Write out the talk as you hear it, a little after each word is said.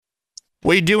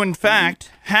We do, in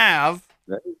fact, have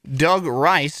Doug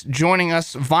Rice joining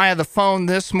us via the phone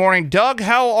this morning. Doug,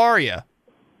 how are you?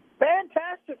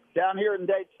 Fantastic down here in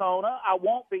Daytona. I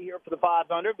won't be here for the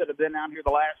 500, but I've been down here the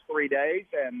last 3 days,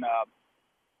 and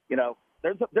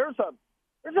there's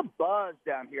a buzz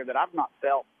down here that I've not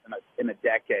felt in a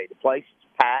decade. The place is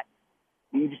packed.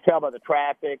 You can just tell by the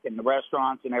traffic and the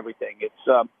restaurants and everything.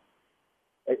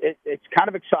 It's kind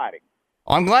of exciting.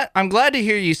 I'm glad to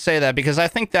hear you say that, because I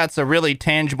think that's a really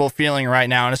tangible feeling right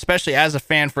now, and especially as a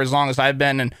fan for as long as I've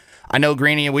been, and I know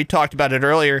Greeny, and we talked about it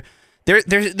earlier. There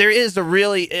is a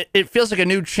really, it feels like a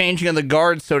new changing of the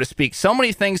guard, so to speak. So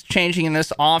many things changing in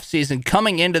this offseason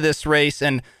coming into this race,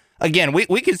 and again,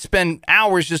 we could spend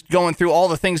hours just going through all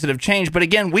the things that have changed, but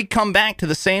again, we come back to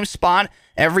the same spot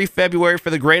every February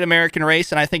for the Great American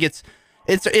Race, and I think it's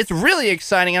really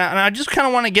exciting, and I just kind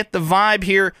of want to get the vibe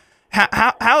here.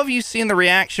 How have you seen the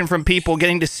reaction from people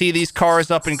getting to see these cars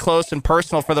up and close and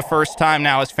personal for the first time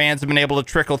now, as fans have been able to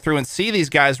trickle through and see these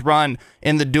guys run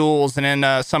in the duels and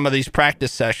in some of these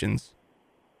practice sessions?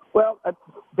 Well,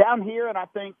 down here, and I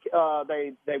think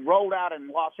they rolled out in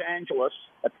Los Angeles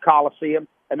at the Coliseum,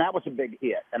 and that was a big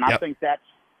hit. And I think that's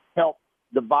helped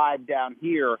the vibe down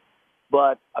here.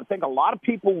 But I think a lot of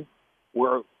people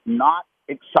were not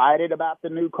excited about the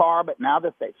new car, but now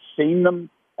that they've seen them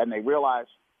and they realize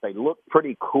they look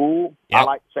pretty cool. Yep. I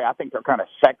like to say I think they're kind of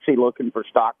sexy looking for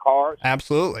stock cars.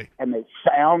 Absolutely. And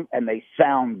they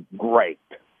sound great.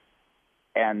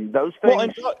 And those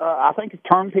things, I think, have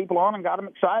turned people on and got them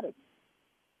excited.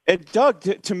 And Doug,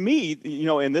 to me,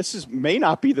 and this may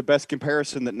not be the best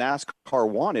comparison that NASCAR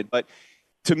wanted, but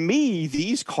to me,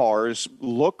 these cars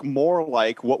look more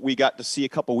like what we got to see a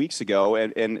couple weeks ago,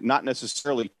 and not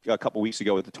necessarily a couple weeks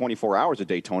ago at the 24 Hours of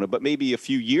Daytona, but maybe a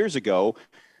few years ago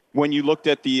when you looked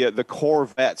at the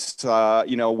Corvettes.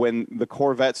 When the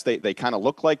Corvettes, they kind of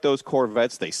look like those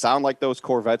Corvettes. They sound like those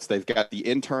Corvettes. They've got the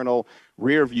internal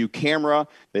rear view camera.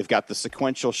 They've got the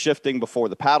sequential shifting before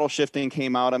the paddle shifting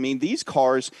came out. I mean, these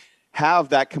cars have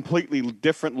that completely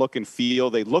different look and feel.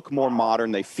 They look more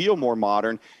modern. They feel more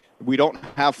modern. We don't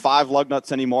have 5 lug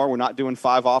nuts anymore. We're not doing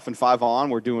 5 off and 5 on.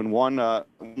 We're doing one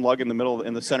lug in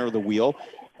the center of the wheel.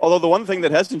 Although the one thing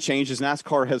that hasn't changed is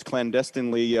NASCAR has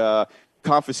clandestinely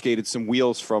confiscated some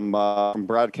wheels from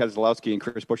Brad Keselowski and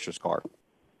Chris Buescher's car.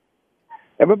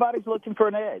 Everybody's looking for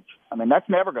an edge. I mean, that's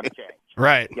never going to change.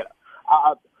 Right.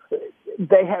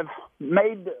 They have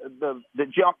made the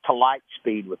jump to light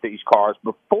speed with these cars.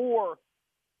 Before,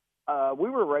 we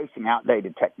were racing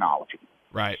outdated technology.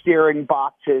 Right. Steering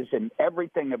boxes and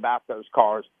everything about those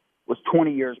cars was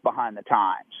 20 years behind the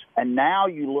times. And now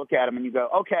you look at them and you go,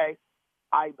 okay,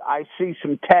 I see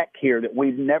some tech here that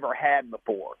we've never had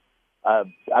before. I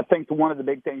think one of the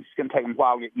big things it's going to take them a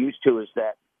while to get used to is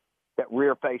that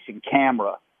rear-facing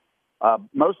camera. A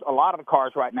lot of the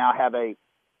cars right now have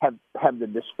the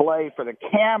display for the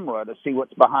camera to see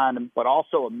what's behind them, but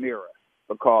also a mirror,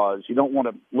 because you don't want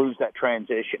to lose that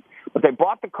transition. But they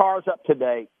brought the cars up to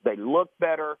date. They look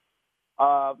better.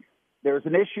 There's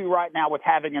an issue right now with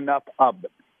having enough of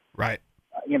them. Right.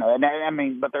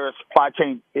 But there are supply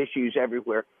chain issues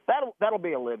everywhere. That'll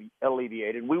be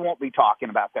alleviated. We won't be talking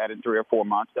about that in 3 or 4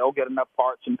 months. They'll get enough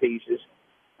parts and pieces,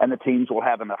 and the teams will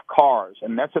have enough cars.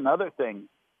 And that's another thing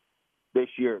this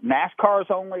year. NASCAR is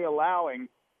only allowing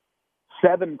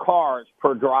 7 cars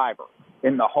per driver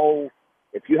in the whole.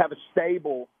 If you have a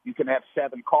stable, you can have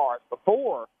 7 cars.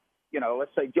 Before,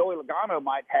 let's say Joey Logano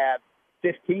might have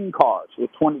 15 cars with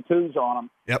 22s on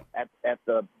them at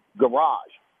the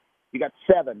garage. You got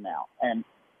 7 now. And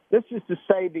this is to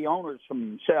save the owners from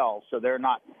themselves so they're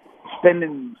not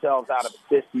spending themselves out of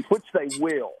existence, which they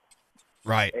will.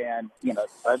 Right. And,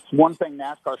 that's one thing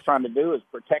NASCAR's trying to do is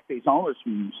protect these owners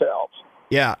from themselves.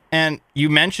 Yeah, and you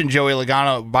mentioned Joey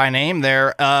Logano by name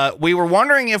there. We were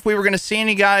wondering if we were going to see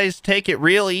any guys take it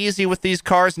real easy with these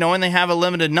cars, knowing they have a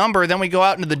limited number. Then we go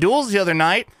out into the duels the other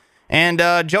night, and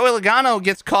Joey Logano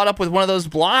gets caught up with one of those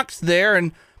blocks there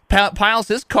and piles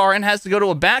his car and has to go to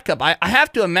a backup. I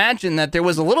have to imagine that there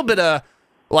was a little bit of,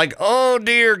 like, oh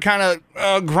dear, kind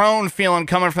of groan feeling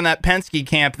coming from that Penske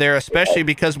camp there, especially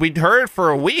because we'd heard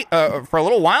for a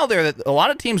little while there that a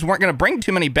lot of teams weren't going to bring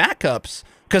too many backups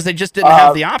because they just didn't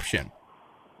have the option.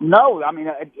 No, I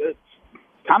mean, it's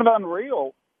kind of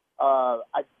unreal.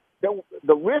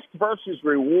 The risk versus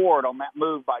reward on that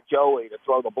move by Joey to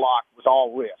throw the block was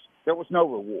all risk. There was no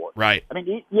reward. Right. I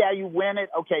mean, you win it.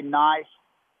 Okay, nice.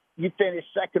 You finish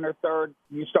second or third.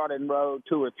 You start in row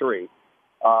 2 or 3.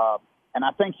 And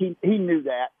I think he knew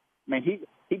that. I mean,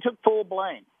 he took full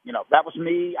blame. That was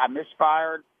me. I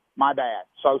misfired. My bad.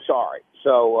 So sorry.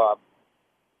 So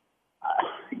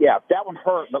Yeah, that one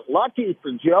hurt. But lucky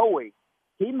for Joey,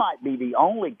 he might be the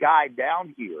only guy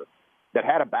down here that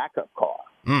had a backup car.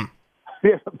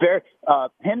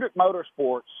 Hendrick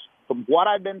Motorsports, from what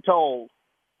I've been told,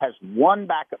 has one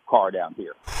backup car down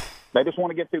here. They just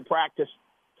want to get through practice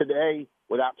today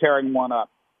without tearing one up.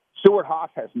 Stuart Haas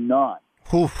has none.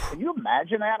 Oof. Can you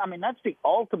imagine that? I mean, that's the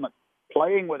ultimate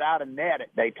playing without a net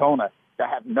at Daytona, to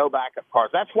have no backup cars.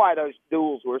 That's why those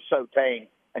duels were so tame,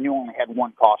 and you only had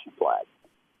one caution flag.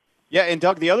 Yeah, and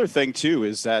Doug, the other thing, too,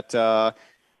 is that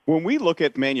when we look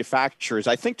at manufacturers,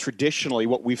 I think traditionally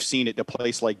what we've seen at a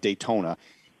place like Daytona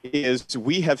is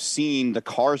we have seen the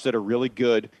cars that are really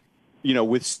good, you know,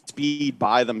 with speed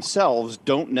by themselves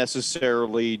don't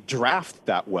necessarily draft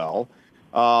that well.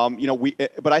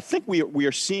 But I think we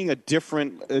are seeing a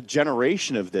different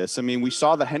generation of this. I mean, we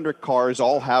saw the Hendrick cars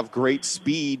all have great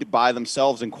speed by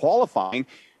themselves in qualifying,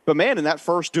 but man, in that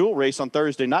first dual race on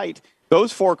Thursday night,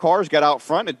 those four cars got out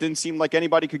front. It didn't seem like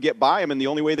anybody could get by them, and the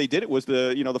only way they did it was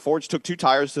the Fords took 2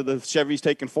 tires to the Chevys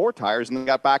taking 4 tires, and they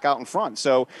got back out in front.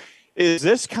 So, is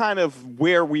this kind of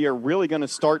where we are really going to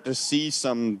start to see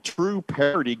some true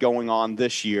parity going on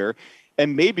this year,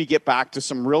 and maybe get back to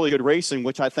some really good racing,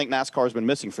 which I think NASCAR has been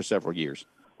missing for several years?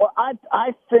 Well,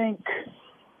 I think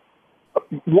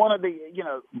one of the,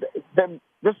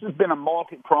 this has been a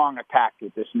multi-pronged attack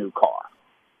with this new car.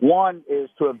 One is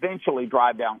to eventually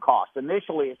drive down costs.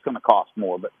 Initially, it's going to cost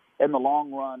more, but in the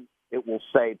long run, it will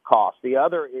save costs. The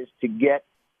other is to get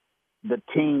the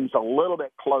teams a little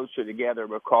bit closer together,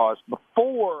 because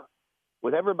before,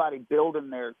 with everybody building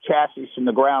their chassis from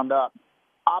the ground up,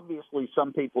 obviously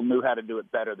some people knew how to do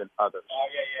it better than others.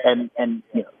 And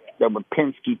there were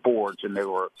Penske Fords, and there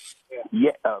were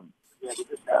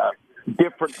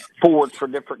different Fords for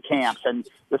different camps, and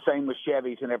the same with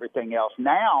Chevys and everything else.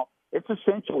 Now, it's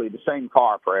essentially the same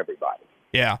car for everybody.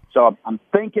 Yeah. So I'm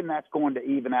thinking that's going to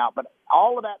even out. But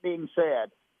all of that being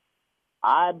said,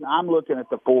 I'm looking at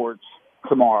the Fords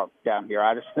tomorrow down here.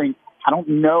 I just think, I don't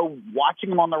know, watching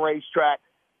them on the racetrack,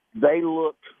 they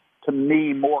look to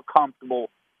me more comfortable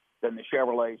than the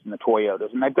Chevrolets and the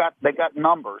Toyotas. And they've got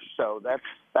numbers, so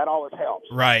that always helps.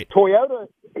 Right. Toyota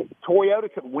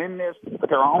could win this, but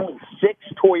there are only 6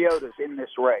 Toyotas in this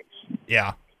race.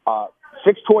 Yeah.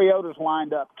 6 Toyotas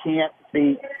lined up can't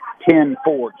beat 10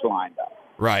 Fords lined up.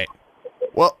 Right.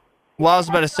 Well, I was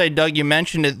about to say, Doug, you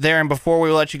mentioned it there, and before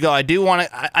we let you go, I do want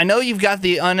to. I know you've got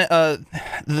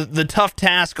the tough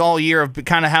task all year of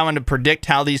kind of having to predict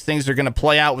how these things are going to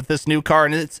play out with this new car,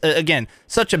 and it's again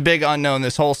such a big unknown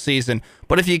this whole season.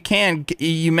 But if you can,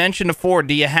 you mentioned a Ford.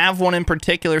 Do you have one in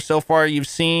particular so far you've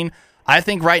seen? I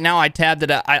think right now I tabbed it.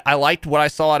 I liked what I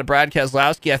saw out of Brad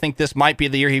Keselowski. I think this might be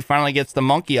the year he finally gets the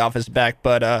monkey off his back.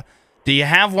 But do you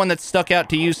have one that stuck out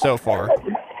to you so far?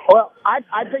 Well, I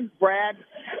think Brad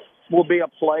will be a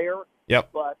player. Yep.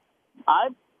 But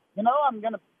I'm going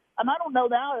to, and I don't know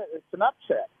now, it's an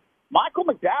upset. Michael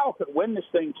McDowell could win this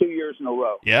thing 2 years in a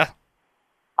row. Yeah.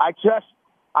 I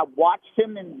watched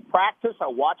him in practice. I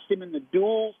watched him in the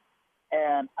duels,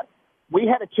 and we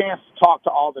had a chance to talk to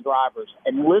all the drivers,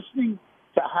 and listening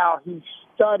to how he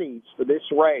studies for this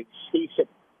race, he said,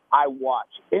 I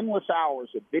watched endless hours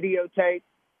of videotape.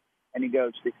 And he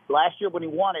goes, last year when he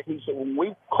won it, he said, when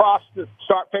we crossed the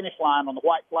start-finish line on the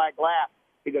white flag lap,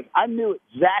 he goes, I knew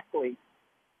exactly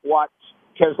what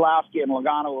Keselowski and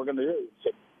Logano were going to do. He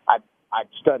said, I'd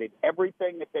studied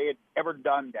everything that they had ever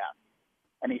done down.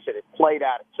 And he said, it played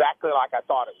out exactly like I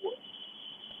thought it would.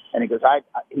 And he goes,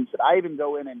 he said, I even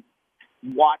go in and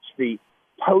watch the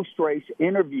post-race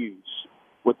interviews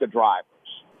with the drivers.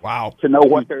 Wow. To know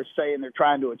what they're saying they're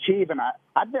trying to achieve. And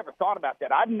I'd never thought about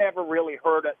that. I'd never really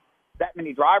heard that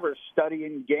many drivers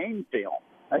studying game film.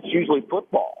 That's usually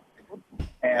football.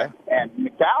 And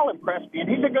McDowell impressed me, and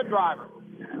he's a good driver.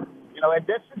 And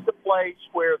this is the place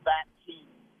where that team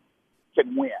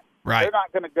can win. Right. They're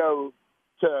not going to go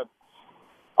to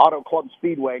Auto Club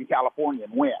Speedway in California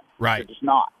and win. Right. They're just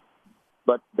not.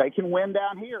 But they can win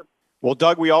down here. Well,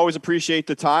 Doug, we always appreciate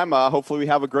the time. Hopefully we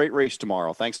have a great race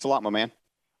tomorrow. Thanks a lot, my man.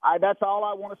 That's all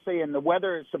I want to see, and the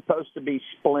weather is supposed to be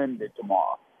splendid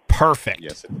tomorrow. Perfect.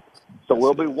 Yes. So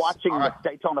we'll be watching the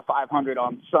Daytona 500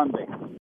 on Sunday.